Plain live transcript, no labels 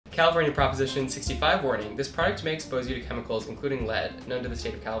California Proposition 65 warning. This product may expose you to chemicals, including lead, known to the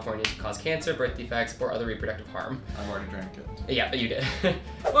state of California to cause cancer, birth defects, or other reproductive harm. I've already drank it. Yeah, but you did.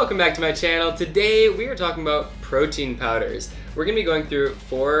 Welcome back to my channel. Today we are talking about protein powders. We're gonna be going through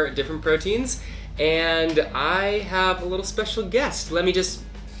 4 different proteins, and I have a little special guest. Let me just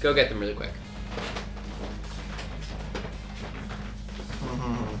go get them really quick.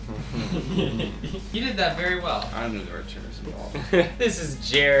 You did that very well. I knew there were chairs involved. This is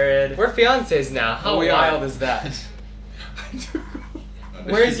Jared. We're fiancés now. How wild is that?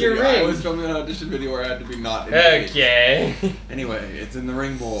 Where's your ring? I was filming an audition video where I had to be not engaged. Okay. Anyway, it's in the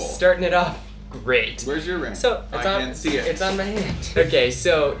ring bowl. Starting it off great. Where's your ring? So I can't see it. It's on my hand. Okay,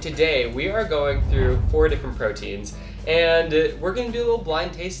 so today we are going through 4 different proteins, and we're gonna do a little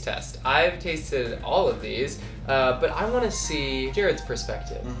blind taste test. I've tasted all of these, but I want to see Jared's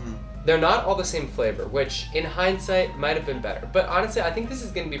perspective. They're not all the same flavor, which in hindsight might have been better. But honestly, I think this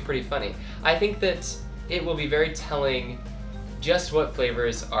is going to be pretty funny. I think that it will be very telling just what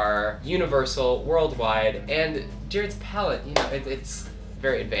flavors are universal, worldwide, and Jared's palate, you know, it's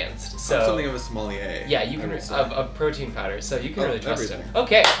very advanced. So I'm something of a sommelier. Yeah, you can of protein powder, so you can really trust everything. him.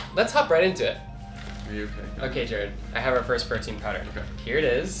 Okay, let's hop right into it. Are you okay? Okay, Jared, I have our first protein powder. Okay. Here it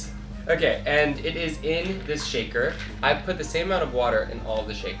is. Okay, and it is in this shaker. I put the same amount of water in all of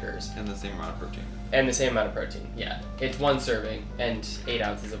the shakers. And the same amount of protein. And the same amount of protein, yeah. It's 1 serving and 8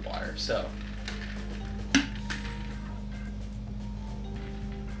 ounces of water, so.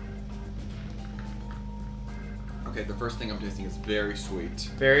 Okay, the first thing I'm tasting is very sweet.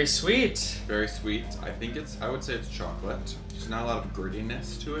 Very sweet. Very sweet. I would say it's chocolate. There's not a lot of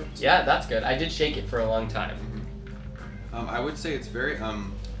grittiness to it. Yeah, that's good. I did shake it for a long time. I would say it's very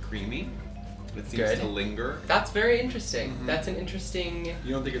creamy. It seems Good. to linger. That's very interesting. That's an interesting...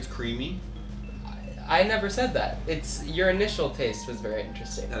 You don't think it's creamy? I never said that. It's your initial taste was very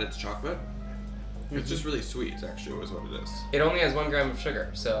interesting. That it's chocolate? It's just really sweet, actually, is what it is. It only has 1 gram of sugar,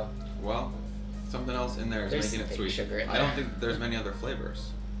 so... Well, something else in there is There's making it fake sweet. sugar in I don't there. think there's many other flavors.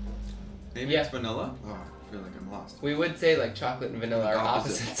 Maybe Yeah. it's vanilla? Oh, I feel like I'm lost. We would say like chocolate and vanilla are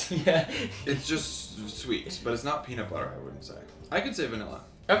opposites. Yeah. It's just sweet, but it's not peanut butter, I wouldn't say. I could say vanilla.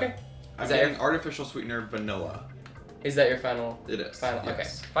 Okay. I'm getting artificial sweetener vanilla. Is that your final? It is. Final.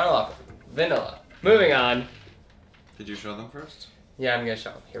 Yes. Okay. Final offer. Vanilla. Moving on. Did you show them first? Yeah, I'm gonna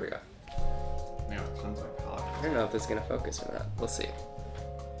show them. Here we go. Yeah, cleanse my palate. I don't know if this is gonna focus or not. We'll see.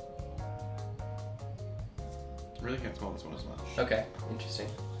 I really can't smell this one as much. Okay. Interesting.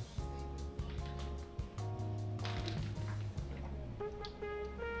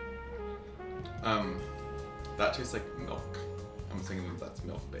 That tastes like milk. I'm thinking that that's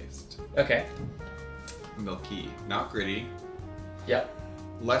milk based. Okay. Milky, not gritty. Yep.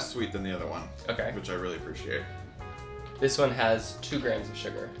 Less sweet than the other one. Okay. Which I really appreciate. This one has 2 grams of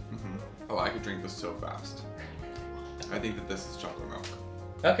sugar. Oh, I could drink this so fast. I think that this is chocolate milk.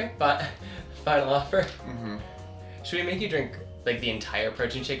 Okay. But final offer. Should we make you drink like the entire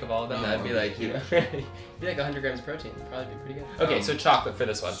protein shake of all of them? No, That'd be like, you know, be like 100 grams of protein. It'd probably be pretty good. Okay, so chocolate for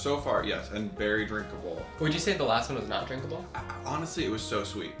this one. So far, yes, and very drinkable. Would you say the last one was not drinkable? Honestly, it was so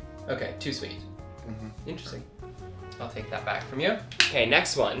sweet. Okay, too sweet. Interesting. I'll take that back from you. Okay,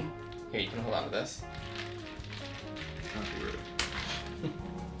 next one. Here, you can hold on to this. Don't be rude.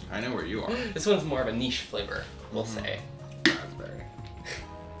 I know where you are. This one's more of a niche flavor, we'll say. Raspberry.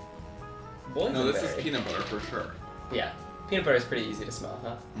 No, this is peanut butter for sure. Yeah, peanut butter is pretty easy to smell,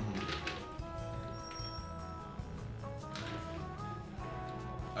 huh?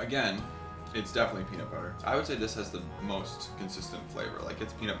 Again, it's definitely peanut butter. I would say this has the most consistent flavor. Like,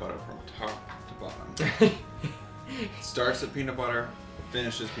 it's peanut butter from top to bottom. It starts at peanut butter,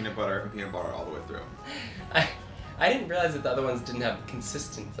 finishes peanut butter, and peanut butter all the way through. I didn't realize that the other ones didn't have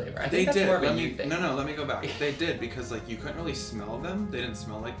consistent flavor. I think They did. more of a you thing. No, let me go back. They did, because like you couldn't really smell them. They didn't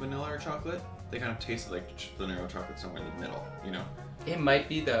smell like vanilla or chocolate. They kind of tasted like vanilla or chocolate somewhere in the middle, you know? It might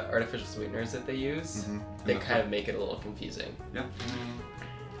be the artificial sweeteners that they use that kind of make it a little confusing. Yeah.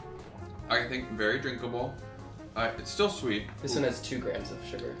 I think very drinkable. It's still sweet. This one has 2 grams of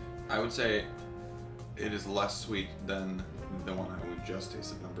sugar. I would say it is less sweet than the one I would just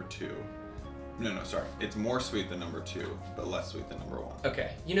tasted, number 2. No, sorry. It's more sweet than number 2, but less sweet than number 1.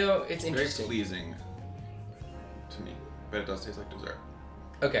 Okay. You know, it's interesting. Very pleasing to me, but it does taste like dessert.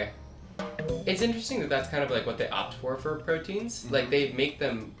 Okay. It's interesting that that's kind of like what they opt for proteins. Like they make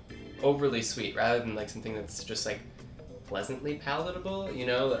them overly sweet rather than like something that's just like pleasantly palatable, you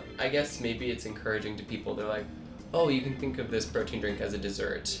know? I guess maybe it's encouraging to people. They're like, oh, you can think of this protein drink as a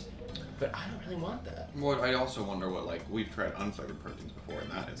dessert. But I don't really want that. Well, I also wonder what, like, we've tried unflavored proteins before,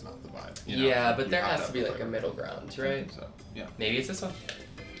 and that is not the vibe. You know? Yeah, but You there have has to be like a middle ground, right? So, yeah. Maybe it's this one.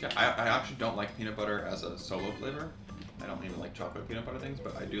 Yeah, I actually don't like peanut butter as a solo flavor. I don't even like chocolate peanut butter things,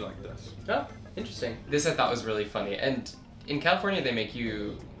 but I do like this. Oh, interesting. This I thought was really funny. And in California, they make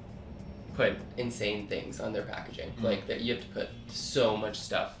you put insane things on their packaging. Like that you have to put so much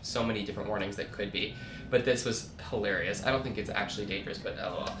stuff, so many different warnings that could be. But this was hilarious. I don't think it's actually dangerous, but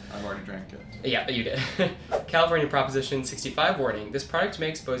LOL. I've already drank it. Yeah, you did. California Proposition 65 warning. This product may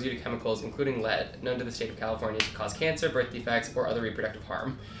expose you to chemicals, including lead, known to the state of California to cause cancer, birth defects, or other reproductive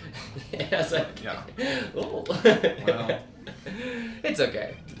harm. Yeah. Ooh. Well, it's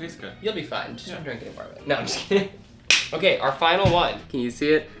okay. it tastes good. You'll be fine. Just don't drink any more of it. No, I'm just kidding. Okay, our final one. Can you see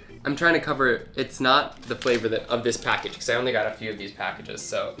it? I'm trying to cover, it's not the flavor of this package, because I only got a few of these packages,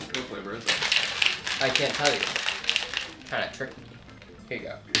 so. What flavor is it? I can't tell you. Kind of tricked me. Here you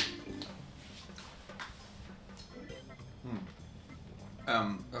go.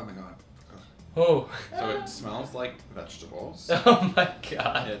 Oh my god. Oh. So it smells like vegetables. Oh my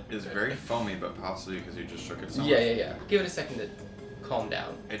god. It is very foamy, but possibly because you just shook it so much. Yeah. Give it a second to calm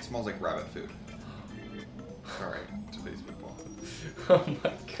down. It smells like rabbit food. Sorry to these people. Oh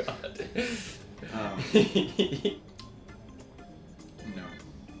my god. No.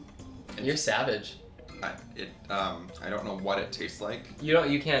 You're savage. I don't know what it tastes like.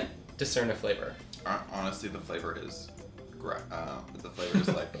 You can't discern a flavor. Honestly, the flavor is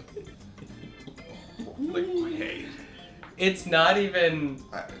like hay. It's not even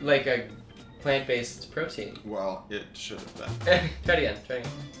like a plant-based protein. Well, it should have been. Try it again.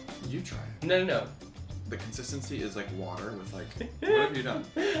 You try it. No. The consistency is like water with like. What have you done?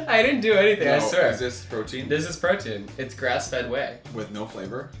 I didn't do anything. No, I swear. Is this protein? This is protein. It's grass-fed whey. With no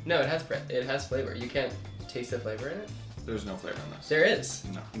flavor? No, it has flavor. You can't taste the flavor in it. There's no flavor in this. There is.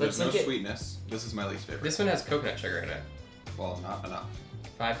 No. Let's There's no look at- sweetness. This is my least favorite. This one has coconut sugar in it. Well, not enough.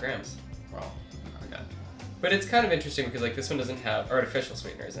 5 grams. Well, again. But it's kind of interesting because like this one doesn't have artificial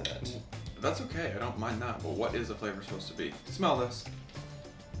sweeteners in it. That's okay. I don't mind that. But what is the flavor supposed to be? Smell this.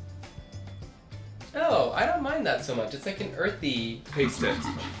 Oh, I don't mind that so much. It's like an earthy. Taste it.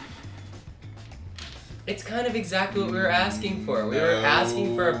 It's kind of exactly what we were asking for. We were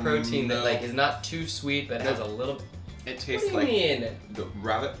asking for a protein that like is not too sweet but has a little. It tastes What do you like mean? the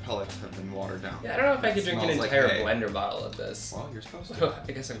rabbit pellets have been watered down. Yeah, I don't know if I could drink an Smells like entire hay. blender bottle of this. Well, you're supposed to.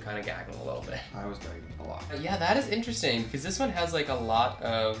 I guess I'm kind of gagging a little bit. I was gagging a lot. Yeah, that is interesting because this one has like a lot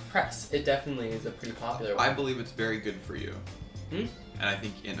of press. It definitely is a pretty popular one. I believe it's very good for you. And I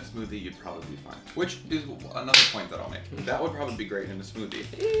think in a smoothie you'd probably be fine. Which is another point that I'll make. That would probably be great in a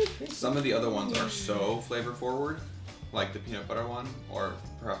smoothie. Some of the other ones are so flavor forward, like the peanut butter one or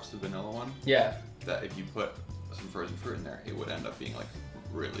perhaps the vanilla one. Yeah. That if you put some frozen fruit in there, it would end up being like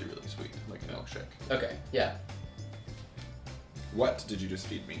really, really sweet, like a milkshake. Okay, yeah. What did you just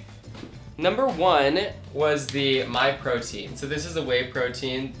feed me? Number 1 was the My Protein. So this is a whey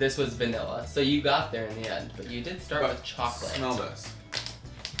protein. This was vanilla. So you got there in the end, but you did start with chocolate. Smell this.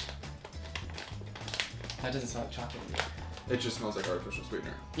 That doesn't smell like chocolate to me. It just smells like artificial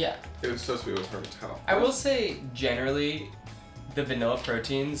sweetener. Yeah. It was so sweet, it was hard to tell. I will say, generally, the vanilla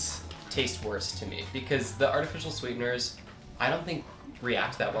proteins taste worse to me because the artificial sweeteners, I don't think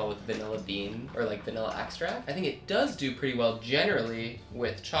react that well with vanilla bean or like vanilla extract. I think it does do pretty well generally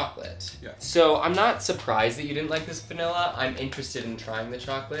with chocolate. Yeah. So I'm not surprised that you didn't like this vanilla. I'm interested in trying the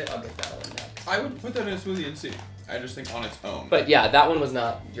chocolate. I'll get that one next. I would put that in a smoothie and see. I just think on its own. But yeah, that one was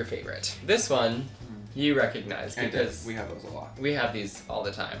not your favorite. This one, you recognize because we have those a lot. we have these all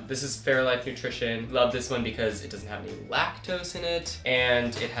the time. This is Fairlife Nutrition. Love this one because it doesn't have any lactose in it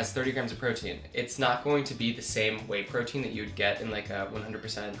and it has 30 grams of protein. It's not going to be the same whey protein that you'd get in like a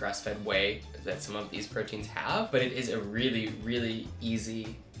 100% grass-fed whey that some of these proteins have, but it is a really, really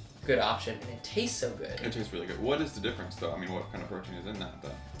easy, good option and it tastes so good. It tastes really good. What is the difference though? I mean, what kind of protein is in that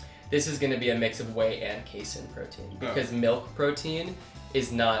though? This is going to be a mix of whey and casein protein because milk protein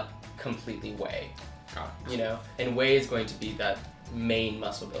is not completely whey. You know, and whey is going to be that main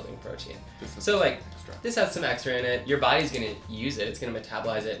muscle building protein. So like, this has some extra in it. Your body's gonna use it. It's gonna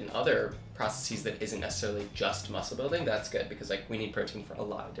metabolize it in other processes that isn't necessarily just muscle building. That's good because like we need protein for a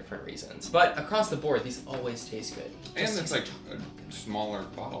lot of different reasons. But across the board, these always taste good. And it's like a smaller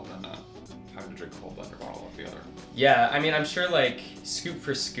bottle than having to drink a whole blender bottle of the other. Yeah, I mean, I'm sure like scoop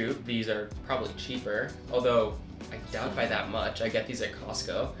for scoop, these are probably cheaper. Although I doubt by that much. I get these at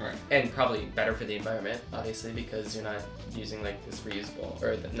Costco. Right. And probably better for the environment, obviously, because you're not using like this reusable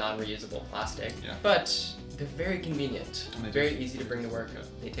or the non-reusable plastic. Yeah. But they're very convenient. And Very easy to bring to work.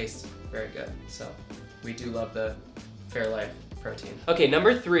 They taste very good. So we do love the Fairlife protein. Okay,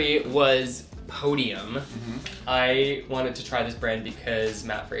 number 3 was Podium. I wanted to try this brand because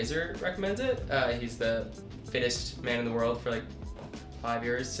Matt Fraser recommends it. He's the fittest man in the world for like 5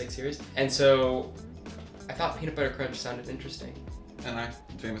 years, 6 years. And so I thought peanut butter crunch sounded interesting. And I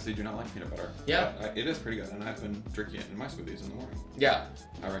famously do not like peanut butter. Yeah. But it is pretty good, and I've been drinking it in my smoothies in the morning. Yeah.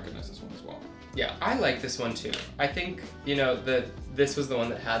 I recognize this one as well. Yeah, I like this one too. I think, you know, this was the one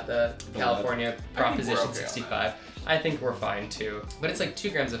that had the California Proposition 65. I think we're fine too. But it's like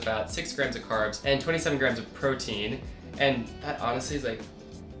 2 grams of fat, 6 grams of carbs, and 27 grams of protein. And that honestly is like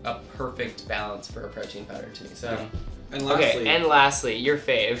a perfect balance for a protein powder to me. So, And lastly, okay, and lastly, your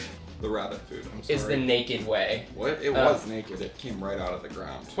fave the rabbit food. I'm sorry. is the naked whey. What? It was naked. It came right out of the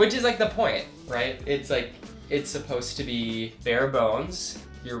ground. Which is like the point, right? It's like, it's supposed to be bare bones.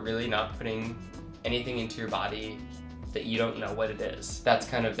 You're really not putting anything into your body that you don't know what it is. That's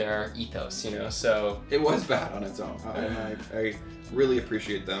kind of their ethos, you know, so. It was bad on its own. I really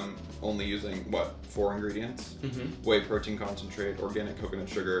appreciate them only using, what, 4 ingredients? Whey protein concentrate, organic coconut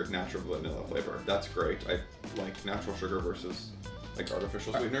sugar, natural vanilla flavor. That's great. I like natural sugar versus like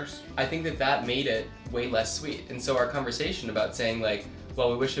artificial sweeteners. I think that made it way less sweet. And so our conversation about saying like,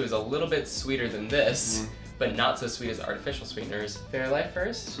 well, we wish it was a little bit sweeter than this, but not so sweet as artificial sweeteners. Fairlife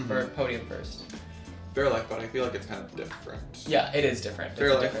first or Podium first? Fairlife, but I feel like it's kind of different. Yeah, it is different.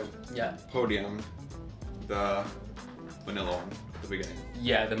 Fairlife, yeah. Podium, the vanilla one at the beginning.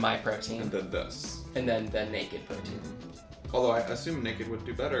 Yeah, the My Protein. And then this. And then the naked protein. Although I assume naked would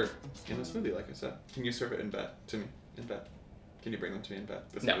do better in a smoothie, like I said. Can you serve it in bed to me? In bed? Can you bring them to me in bed?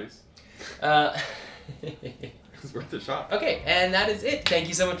 The smoothies? It's worth a shot. Okay, and that is it. Thank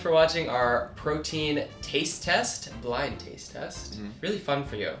you so much for watching our protein taste test, blind taste test. Really fun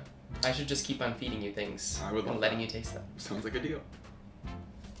for you. I should just keep on feeding you things I would love and letting that. you taste them. Sounds like a deal.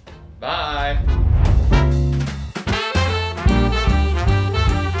 Bye.